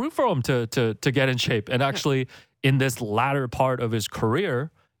would want to root for him to get in shape. And actually, in this latter part of his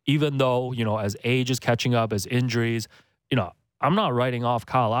career, even though, as age is catching up, as injuries, I'm not writing off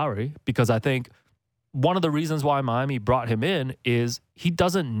Kyle Lowry because I think one of the reasons why Miami brought him in is he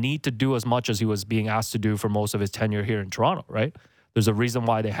doesn't need to do as much as he was being asked to do for most of his tenure here in Toronto, right? There's a reason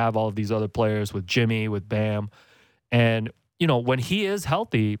why they have all of these other players with Jimmy, with Bam. And, when he is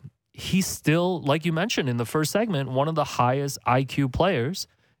healthy, he's still, like you mentioned in the first segment, one of the highest IQ players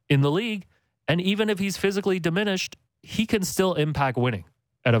in the league. And even if he's physically diminished, he can still impact winning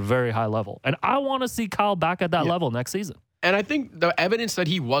at a very high level. And I want to see Kyle back at that level next season. And I think the evidence that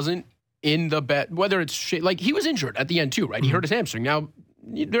he wasn't in the bet, whether it's he was injured at the end too, right? Mm-hmm. He hurt his hamstring. Now,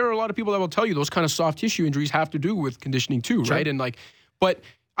 there are a lot of people that will tell you those kind of soft tissue injuries have to do with conditioning too, right? And but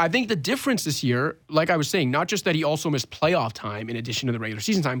I think the difference this year, like I was saying, not just that he also missed playoff time in addition to the regular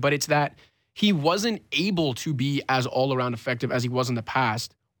season time, but it's that he wasn't able to be as all-around effective as he was in the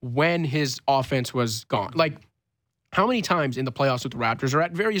past when his offense was gone. Like, how many times in the playoffs with the Raptors or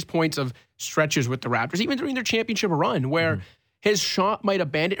at various points of stretches with the Raptors, even during their championship run, where his shot might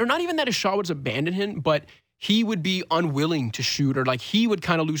abandon, or not even that his shot would abandon him, but he would be unwilling to shoot, or he would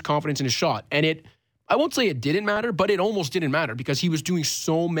kind of lose confidence in his shot. And I won't say it didn't matter, but it almost didn't matter because he was doing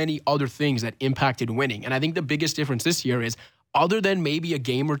so many other things that impacted winning. And I think the biggest difference this year is, other than maybe a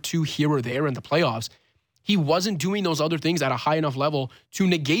game or two here or there in the playoffs, he wasn't doing those other things at a high enough level to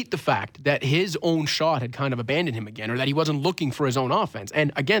negate the fact that his own shot had kind of abandoned him again, or that he wasn't looking for his own offense.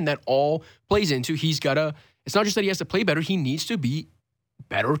 And again, that all plays into it's not just that he has to play better, he needs to be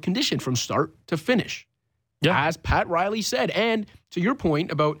better conditioned from start to finish. Yeah. As Pat Riley said. And to your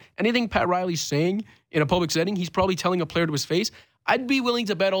point about anything Pat Riley's saying in a public setting, he's probably telling a player to his face. I'd be willing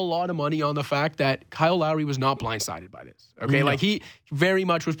to bet a lot of money on the fact that Kyle Lowry was not blindsided by this. Okay, No. He very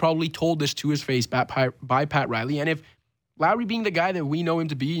much was probably told this to his face by Pat Riley. And if Lowry being the guy that we know him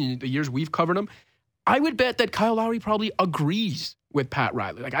to be in the years we've covered him, I would bet that Kyle Lowry probably agrees with Pat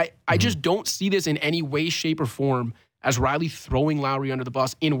Riley. I just don't see this in any way, shape, or form as Riley throwing Lowry under the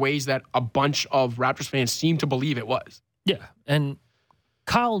bus in ways that a bunch of Raptors fans seem to believe it was. Yeah, and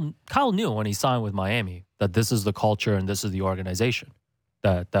Kyle knew when he signed with Miami that this is the culture and this is the organization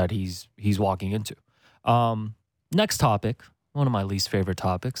that he's walking into. Next topic, one of my least favorite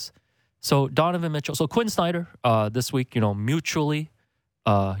topics. So Donovan Mitchell. So Quinn Snyder this week, mutually,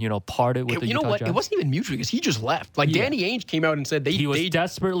 parted with the Utah Jazz. It wasn't even mutual because he just left. Danny Ainge came out and said he was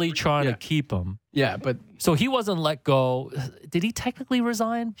desperately trying to keep him. Yeah, but so he wasn't let go. Did he technically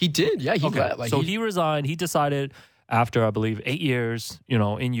resign? He did. Yeah, he resigned. He decided after, I believe, 8 years,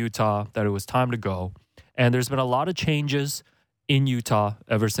 in Utah, that it was time to go. And there's been a lot of changes in Utah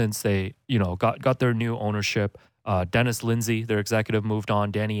ever since they, got their new ownership. Dennis Lindsay, their executive, moved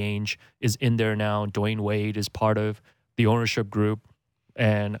on. Danny Ainge is in there now. Dwayne Wade is part of the ownership group.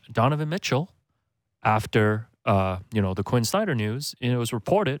 And Donovan Mitchell, after, the Quinn Snyder news, it was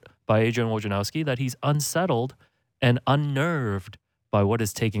reported by Adrian Wojnarowski that he's unsettled and unnerved by what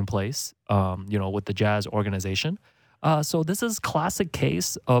is taking place, with the Jazz organization. So this is classic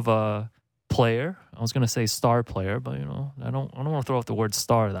case of a player. I was going to say star player, but, I don't want to throw out the word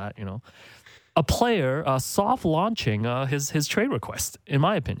star that, a player soft launching his trade request, in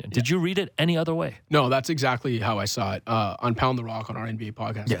my opinion. Did you read it any other way? No, that's exactly how I saw it on Pound the Rock on our NBA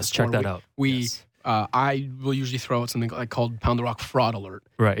podcast. Yes, check that out. I will usually throw out something called Pound the Rock fraud alert.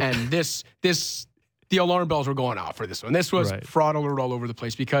 Right. And the alarm bells were going off for this one. This was fraud alert all over the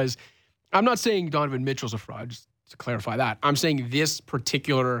place because I'm not saying Donovan Mitchell's a fraud, just to clarify that. I'm saying this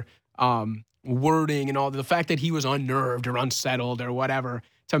particular wording and all the fact that he was unnerved or unsettled or whatever,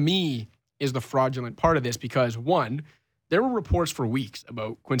 to me, is the fraudulent part of this because, one, there were reports for weeks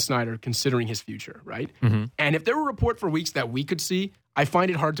about Quinn Snyder considering his future, right? Mm-hmm. And if there were a report for weeks that we could see, I find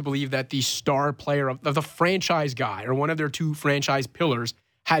it hard to believe that the star player of the franchise guy or one of their two franchise pillars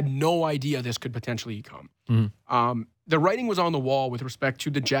had no idea this could potentially come. Mm-hmm. The writing was on the wall with respect to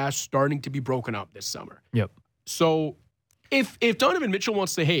the Jazz starting to be broken up this summer. Yep. So if Donovan Mitchell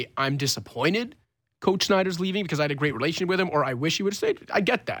wants to say, hey, I'm disappointed Coach Snyder's leaving because I had a great relationship with him, or I wish he would have stayed, I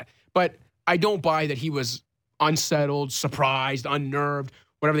get that. But I don't buy that he was unsettled, surprised, unnerved,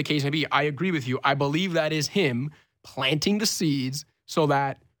 whatever the case may be. I agree with you. I believe that is him planting the seeds so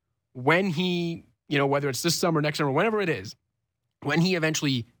that when he, whether it's this summer, next summer, whenever it is, when he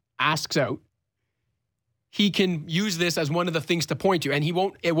eventually asks out, he can use this as one of the things to point to, and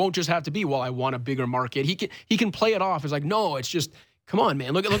it won't just have to be, well, I want a bigger market. He can play it off as like, no, it's just, come on,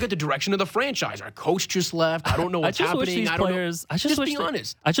 man, look at the direction of the franchise. Our coach just left. I don't know what's happening. Wish these players, be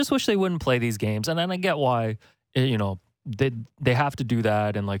honest. I just wish they wouldn't play these games, and then I get why, they have to do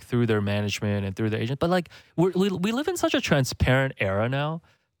that, and like through their management and through their agent. But like we live in such a transparent era now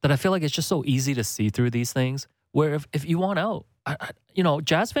that I feel like it's just so easy to see through these things. Where if you want out,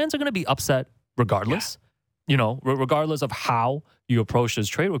 Jazz fans are going to be upset regardless. Yeah. Regardless of how you approach his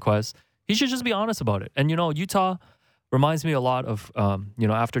trade request, he should just be honest about it. And, Utah reminds me a lot of,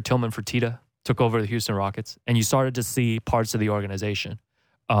 after Tillman Fertitta took over the Houston Rockets and you started to see parts of the organization,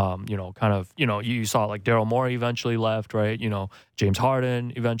 you saw like Daryl Morey eventually left, right? James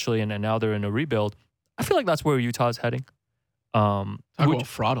Harden eventually, and now they're in a rebuild. I feel like that's where Utah's heading.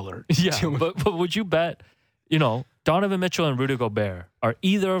 Fraud alert. Yeah, but would you bet, Donovan Mitchell and Rudy Gobert, are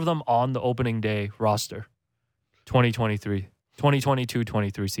either of them on the opening day roster?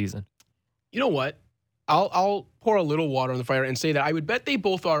 2022-23 season. You know what? I'll pour a little water on the fire and say that I would bet they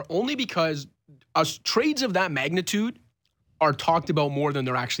both are, only because trades of that magnitude are talked about more than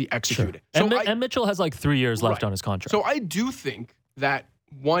they're actually executed. Sure. And Mitchell has like 3 years left on his contract. So I do think that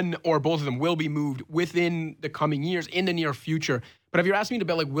one or both of them will be moved within the coming years, in the near future. But if you're asking me to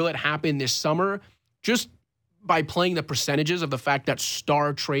bet, like, will it happen this summer? Just by playing the percentages of the fact that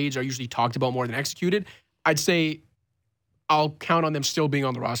star trades are usually talked about more than executed, I'd say I'll count on them still being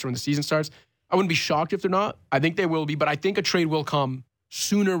on the roster when the season starts. I wouldn't be shocked if they're not. I think they will be, but I think a trade will come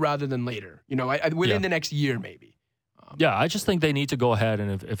sooner rather than later. Within the next year, maybe. I just think they need to go ahead,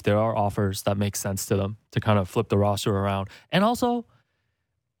 and if there are offers that make sense to them, to kind of flip the roster around. And also,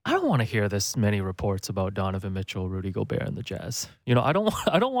 I don't want to hear this many reports about Donovan Mitchell, Rudy Gobert, and the Jazz. I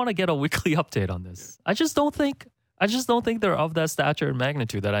don't want to get a weekly update on this. I just don't think they're of that stature and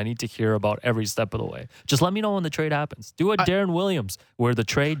magnitude that I need to hear about every step of the way. Just let me know when the trade happens. Do a Darren Williams where the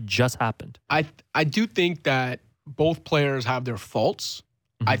trade just happened. I do think that both players have their faults.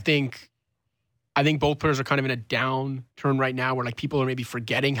 Mm-hmm. I think both players are kind of in a downturn right now where like people are maybe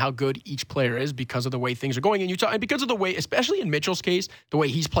forgetting how good each player is because of the way things are going in Utah, and because of the way, especially in Mitchell's case, the way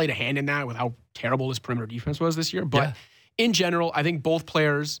he's played a hand in that with how terrible his perimeter defense was this year. But in general, I think both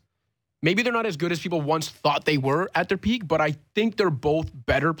players, maybe they're not as good as people once thought they were at their peak, but I think they're both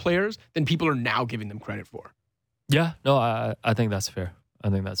better players than people are now giving them credit for. Yeah, no, I think that's fair.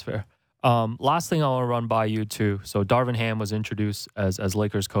 Last thing I want to run by you too. So Darvin Ham was introduced as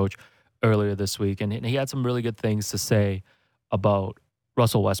Lakers coach earlier this week, and he had some really good things to say about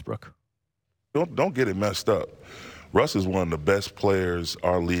Russell Westbrook. Don't get it messed up. Russ is one of the best players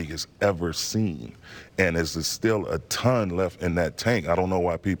our league has ever seen, and there's still a ton left in that tank. I don't know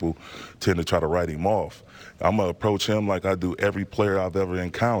why people tend to try to write him off. I'm going to approach him like I do every player I've ever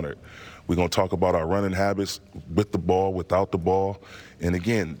encountered. We're going to talk about our running habits with the ball, without the ball, and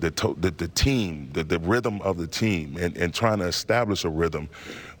again, the team, the rhythm of the team, and trying to establish a rhythm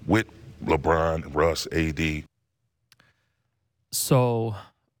with LeBron, Russ, AD. So,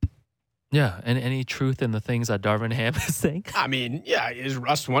 yeah, and any truth in the things that Darvin Ham is saying? I mean, is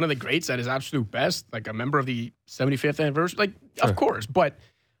Russ one of the greats at his absolute best? Like a member of the 75th anniversary? Like, sure. Of course. But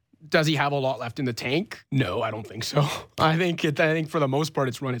does he have a lot left in the tank? No, I don't think so. I think for the most part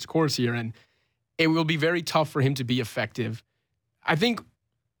it's run its course here, and it will be very tough for him to be effective. I think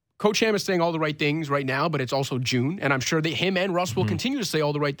Coach Ham is saying all the right things right now, but it's also June, and I'm sure that him and Russ will continue to say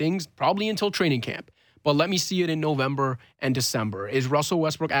all the right things probably until training camp. But let me see it in November and December. Is Russell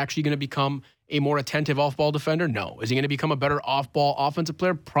Westbrook actually going to become a more attentive off-ball defender? No. Is he going to become a better off-ball offensive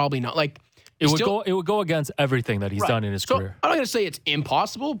player? Probably not. Like it would go against everything that he's done in his career. I'm not going to say it's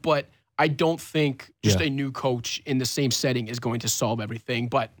impossible, but I don't think just a new coach in the same setting is going to solve everything.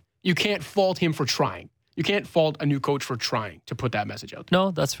 But you can't fault him for trying. You can't fault a new coach for trying to put that message out there.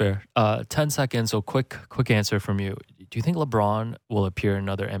 No, that's fair. 10 seconds, so quick answer from you. Do you think LeBron will appear in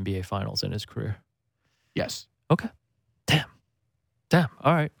another NBA Finals in his career? Yes. Okay. Damn.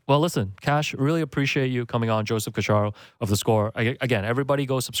 All right. Well, listen, Cash, really appreciate you coming on. Joseph Casciaro of The Score. Again, everybody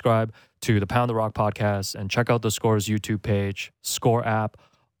go subscribe to the Pound the Rock podcast and check out The Score's YouTube page, Score app,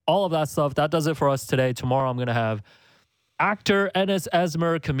 all of that stuff. That does it for us today. Tomorrow I'm going to have actor Enes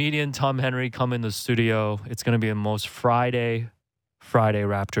Esmer, comedian Tom Henry come in the studio. It's going to be the most Friday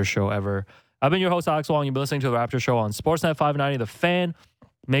Raptor show ever. I've been your host, Alex Wong. You've been listening to The Raptor Show on Sportsnet 590, The Fan.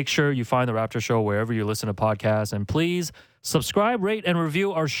 Make sure you find The Raptor Show wherever you listen to podcasts. And please subscribe, rate, and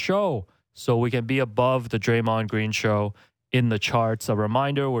review our show so we can be above the Draymond Green Show in the charts. A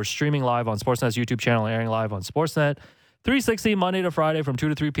reminder, we're streaming live on Sportsnet's YouTube channel and airing live on Sportsnet 360 Monday to Friday from 2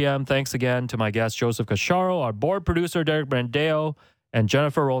 to 3 p.m. Thanks again to my guest, Joseph Casciaro, our board producer, Derek Brandeo, and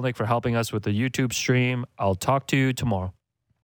Jennifer Rolnick for helping us with the YouTube stream. I'll talk to you tomorrow.